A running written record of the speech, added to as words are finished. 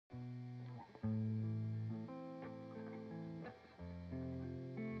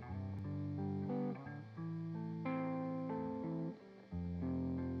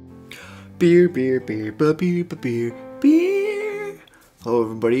Beer, beer, beer, beer, beer, beer. Hello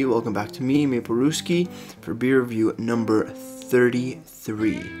everybody, welcome back to me, Maple Brewski, for beer review number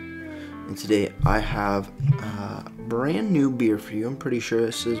 33. And today I have a brand new beer for you. I'm pretty sure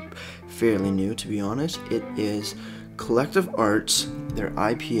this is fairly new, to be honest. It is Collective Arts, their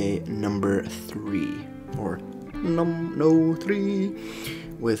IPA number 3, or no 3,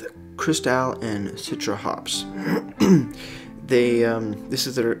 with Cristal and Citra hops. This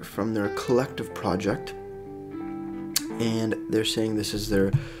is from their collective project, and they're saying this is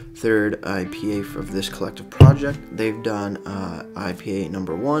their third IPA of this collective project. They've done IPA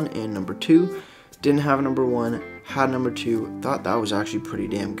number 1 and number 2. Didn't have number 1, had number 2. Thought that was actually pretty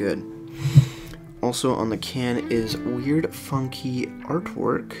damn good. Also on the can is weird, funky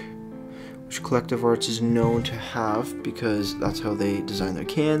artwork, which Collective Arts is known to have because that's how they design their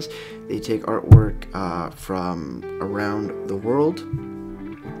cans. They take artwork from around the world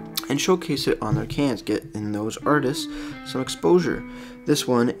and showcase it on their cans, getting those artists some exposure. This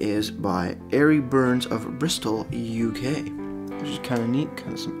one is by Ari Burns of Bristol, UK, which is kind of neat.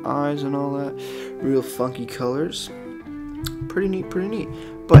 Kind of some eyes and all that. Real funky colors. Pretty neat, pretty neat.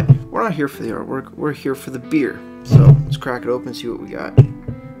 But we're not here for the artwork. We're here for the beer. So let's crack it open and see what we got.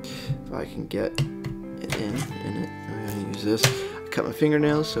 If I can get it in it. I'm gonna use this. I cut my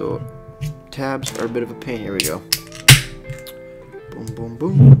fingernails, so tabs are a bit of a pain. Here we go. Boom, boom,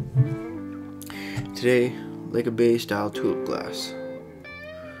 boom. Today, Lake of Bay style tulip glass.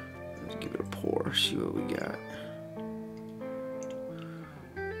 Let's give it a pour, see what we got.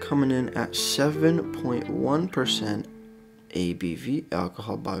 Coming in at 7.1% ABV,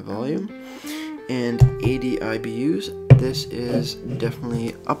 alcohol by volume, and 80 IBUs. This is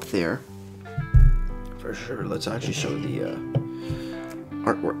definitely up there for sure. Let's actually show the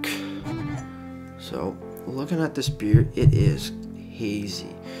artwork. So looking at this beer, it is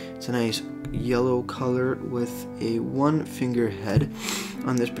hazy. It's a nice yellow color with a 1 finger head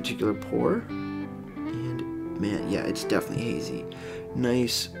on this particular pour, and man, yeah, it's definitely hazy.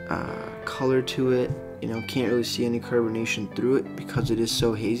 Nice color to it. You know, can't really see any carbonation through it because it is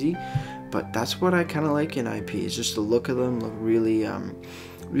so hazy. But that's what I kind of like in IPAs. Just the look of them look really,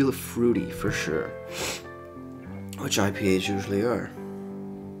 really fruity for sure, which IPAs usually are.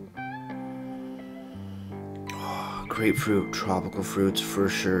 Oh, grapefruit, tropical fruits for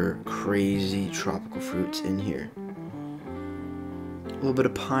sure. Crazy tropical fruits in here. A little bit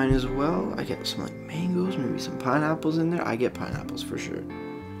of pine as well. I get some like mangoes, maybe some pineapples in there. I get pineapples for sure.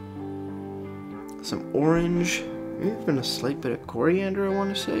 Some orange, maybe even a slight bit of coriander, I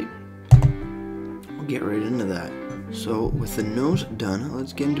want to say. We'll get right into that. So with the nose done,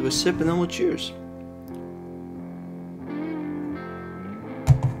 let's get into a sip and then we'll cheers.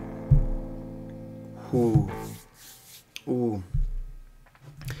 Ooh. Ooh.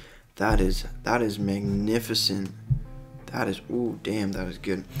 That is magnificent. That is, ooh, damn, that is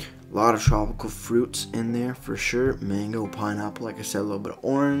good. A lot of tropical fruits in there for sure. Mango, pineapple, like I said, a little bit of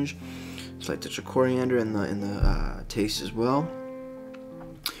orange. Slight touch of coriander in the taste as well.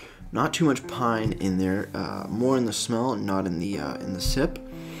 Not too much pine in there, more in the smell, not in the sip.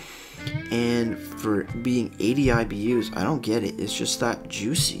 And for being 80 IBUs, I don't get it. It's just that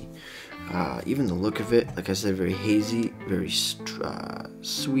juicy. Even the look of it, like I said, very hazy, very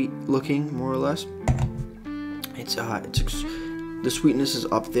sweet looking, more or less. It's the sweetness is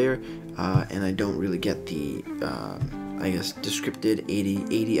up there, and I don't really get the I guess descripted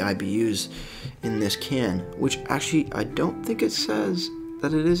 80 IBUs in this can, which actually I don't think it says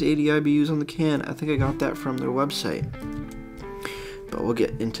that it is 80 IBUs on the can. I think I got that from their website, but we'll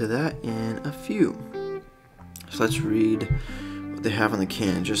get into that in a few. So let's read what they have on the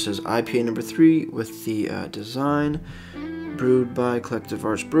can. It just says IPA number 3 with the design, brewed by Collective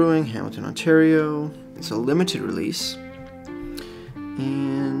Arts Brewing, Hamilton, Ontario. It's a limited release,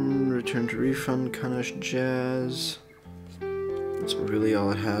 and return to refund kind of jazz. That's really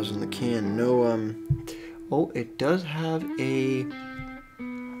all it has on the can. No, oh, it does have a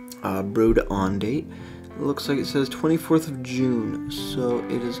brewed on date. It looks like it says 24th of June, so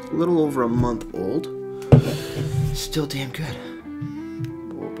it is a little over a month old. Still damn good.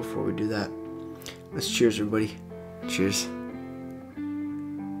 Well, before we do that, let's cheers, everybody. Cheers.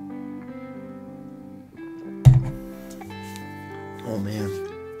 Oh man,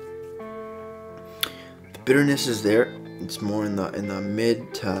 the bitterness is there. It's more in the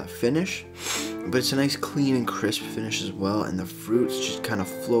mid to finish, but it's a nice clean and crisp finish as well, and the fruits just kind of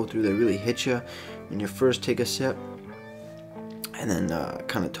flow through. They really hit you when you first take a sip, and then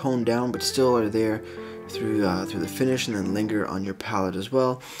kind of tone down, but still are there through the finish, and then linger on your palate as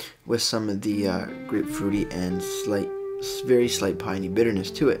well, with some of the grapefruity and very slight piney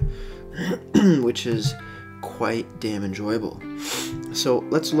bitterness to it. which is quite damn enjoyable. So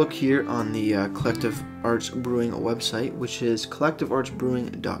let's look here on the Collective Arts Brewing website, which is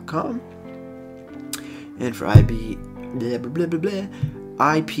collectiveartsbrewing.com. And for IPA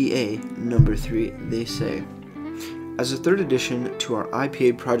number 3, they say, as a third addition to our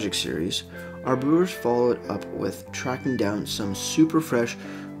IPA project series, our brewers followed up with tracking down some super fresh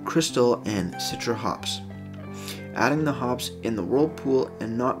Crystal and Citra hops. Adding the hops in the whirlpool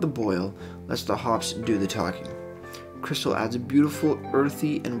and not the boil lets the hops do the talking. Crystal adds a beautiful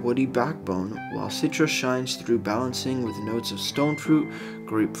earthy and woody backbone, while Citra shines through, balancing with notes of stone fruit,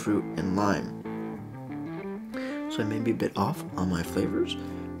 grapefruit, and lime. So I may be a bit off on my flavors,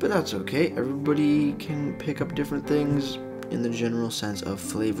 but that's okay. Everybody can pick up different things in the general sense of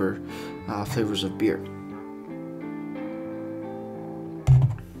flavors of beer.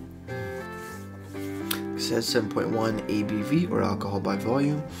 It says 7.1 ABV, or alcohol by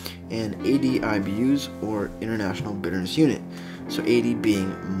volume, and 80 IBUs, or international bitterness unit. So 80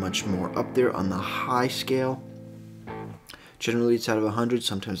 being much more up there on the high scale. Generally it's out of 100,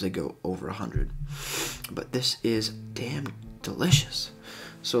 sometimes they go over 100. But this is damn delicious.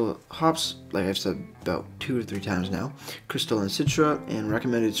 So hops, like I've said about 2 or 3 times now, Crystal and Citra, and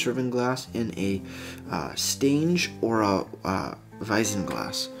recommended serving glass in a Stange or a Weizen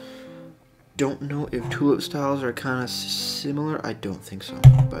glass. Don't know if tulip styles are kind of similar. I don't think so,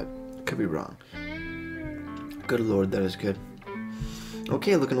 but could be wrong. Good lord, that is good.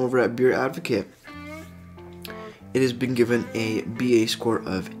 Okay, looking over at Beer Advocate. It has been given a BA score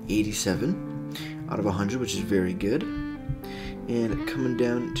of 87 out of 100, which is very good. And coming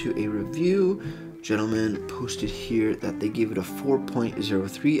down to a review, gentleman posted here that they gave it a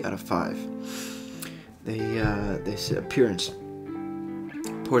 4.03 out of 5. They said appearance.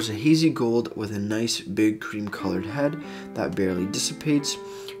 Pours a hazy gold with a nice big cream colored head that barely dissipates.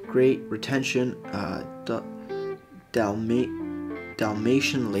 Great retention,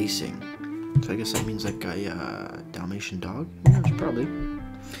 Dalmatian lacing. So I guess that means like a Dalmatian dog? Yeah, probably.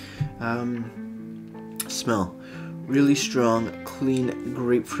 Smell. Really strong, clean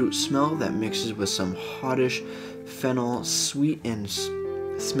grapefruit smell that mixes with some hottish fennel, sweet and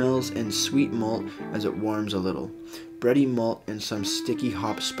smells and sweet malt as it warms a little. Bready malt and some sticky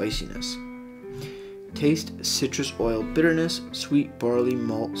hop spiciness. Taste, citrus oil bitterness, sweet barley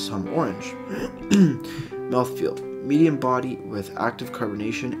malt, some orange. Mouthfeel. Medium body with active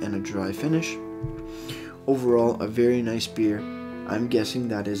carbonation and a dry finish. Overall, a very nice beer. I'm guessing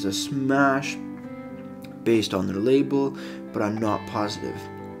that is a smash based on their label, but I'm not positive.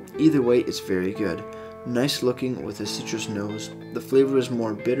 Either way, it's very good. Nice looking with a citrus nose. The flavor is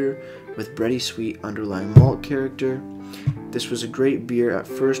more bitter with bready sweet underlying malt character. This was a great beer at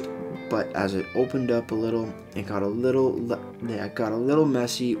first, but as it opened up a little, it got a little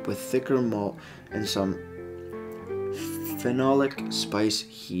messy with thicker malt and some phenolic spice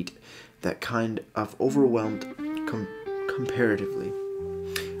heat that kind of overwhelmed comparatively.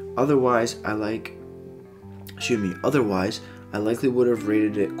 Otherwise, I likely would have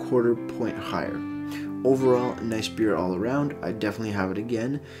rated it quarter point higher. Overall, a nice beer all around. I definitely have it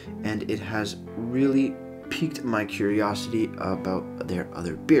again, and it has really piqued my curiosity about their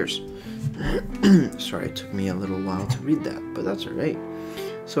other beers. Sorry, it took me a little while to read that, but that's alright.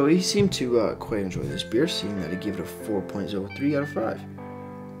 So he seemed to quite enjoy this beer, seeing that he gave it a 4.03 out of 5.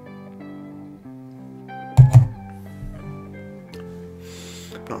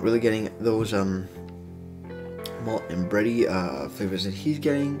 Not really getting those malt and bready flavors that he's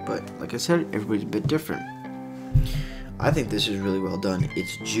getting, but like I said, everybody's a bit different. I think this is really well done.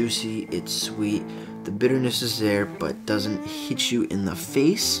 It's juicy, it's sweet, the bitterness is there, but doesn't hit you in the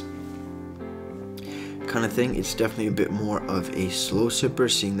face kind of thing. It's definitely a bit more of a slow sipper,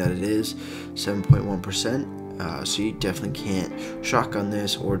 seeing that it is 7.1%, so you definitely can't shotgun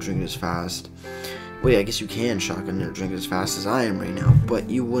this or drink it as fast. Well, yeah, I guess you can shotgun it or drink it as fast as I am right now, but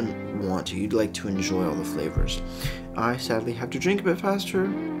you wouldn't want to. You'd like to enjoy all the flavors. I sadly have to drink a bit faster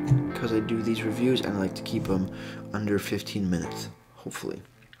because I do these reviews and I like to keep them under 15 minutes, hopefully.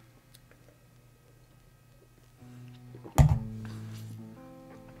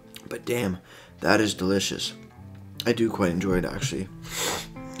 But damn, that is delicious. I do quite enjoy it, actually.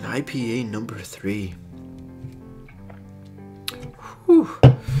 IPA number 3. Whew.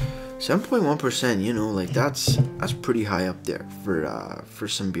 7.1%, you know, like that's pretty high up there for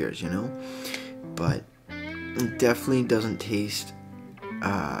some beers, you know. But it definitely doesn't taste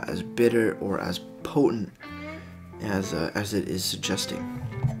as bitter or as potent as it is suggesting.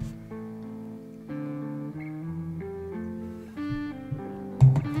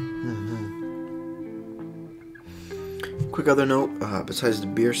 quick other note, besides the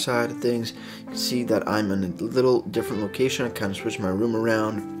beer side of things, you can see that I'm in a little different location. I kind of switched my room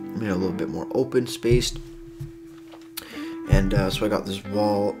around, made it a little bit more open spaced. And so I got this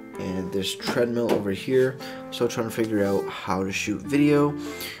wall and this treadmill over here. So trying to figure out how to shoot video,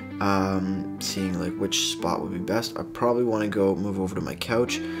 seeing like which spot would be best. I probably want to move over to my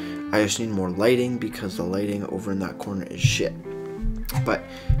couch. I just need more lighting because the lighting over in that corner is shit. But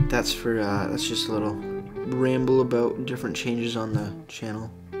that's just a little ramble about different changes on the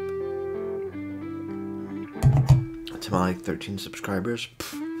channel. To my like 13 subscribers,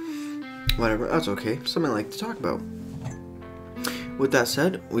 whatever, that's okay. Something I like to talk about. With that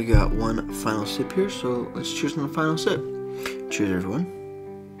said, we got one final sip here, so let's cheers on the final sip. Cheers, everyone.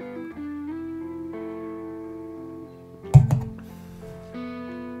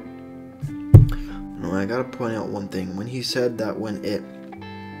 Now, I gotta point out one thing. When he said that when it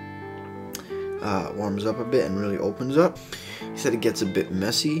warms up a bit and really opens up, he said it gets a bit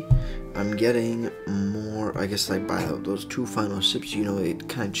messy. I'm getting more, I guess, like by those two final sips, you know, it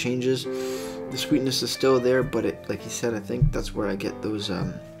kind of changes. The sweetness is still there, but it, like he said, I think that's where I get those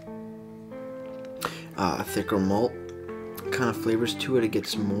thicker malt kind of flavors to it. It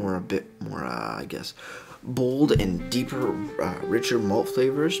gets a bit more, I guess, bold and deeper, richer malt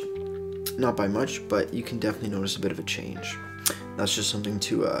flavors. Not by much, but you can definitely notice a bit of a change. That's just something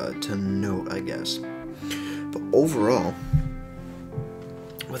to note, I guess. But overall,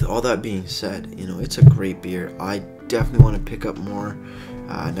 with all that being said, you know, it's a great beer. I definitely want to pick up more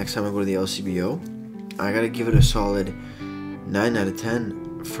next time I go to the LCBO. I gotta give it a solid 9 out of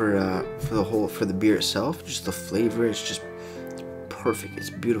 10 for the beer itself. Just the flavor, it's just perfect. It's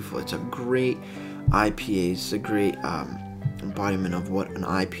beautiful. It's a great IPA. It's a great embodiment of what an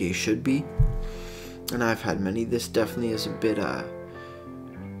IPA should be. And I've had many. This definitely is a bit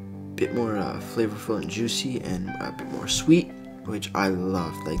more flavorful and juicy and a bit more sweet, which I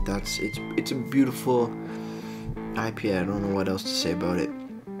love. Like it's a beautiful IPA. I don't know what else to say about it.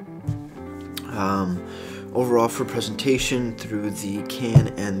 Overall, for presentation through the can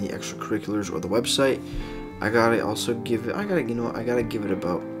and the extracurriculars or the website, I gotta give it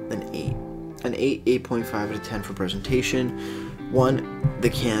about an 8. An 8.5 out of 10 for presentation. One, the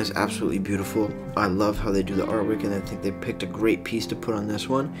can is absolutely beautiful. I love how they do the artwork, and I think they picked a great piece to put on this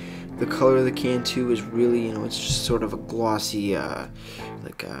one. The color of the can too is really, you know, it's just sort of a glossy,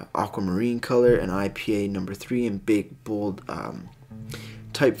 like aquamarine color. And IPA No. 3 in big, bold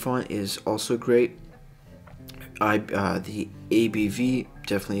type font is also great. The ABV,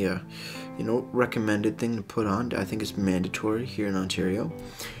 definitely a, you know, recommended thing to put on. I think it's mandatory here in Ontario.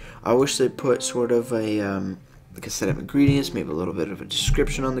 I wish they put sort of a like a set of ingredients, maybe a little bit of a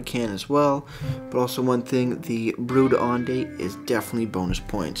description on the can as well. But also one thing, the brewed on date is definitely bonus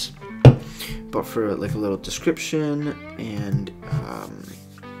points. But for like a little description and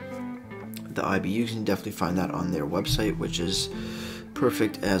the IBU, you can definitely find that on their website, which is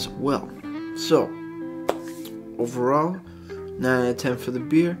perfect as well. So overall, 9 out of 10 for the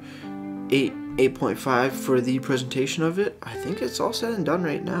beer, 8.5 for the presentation of it. I think it's all said and done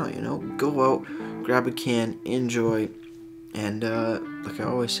right now. You know, go out, grab a can, enjoy, and like I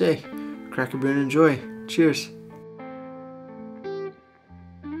always say, crack a beer and enjoy. Cheers.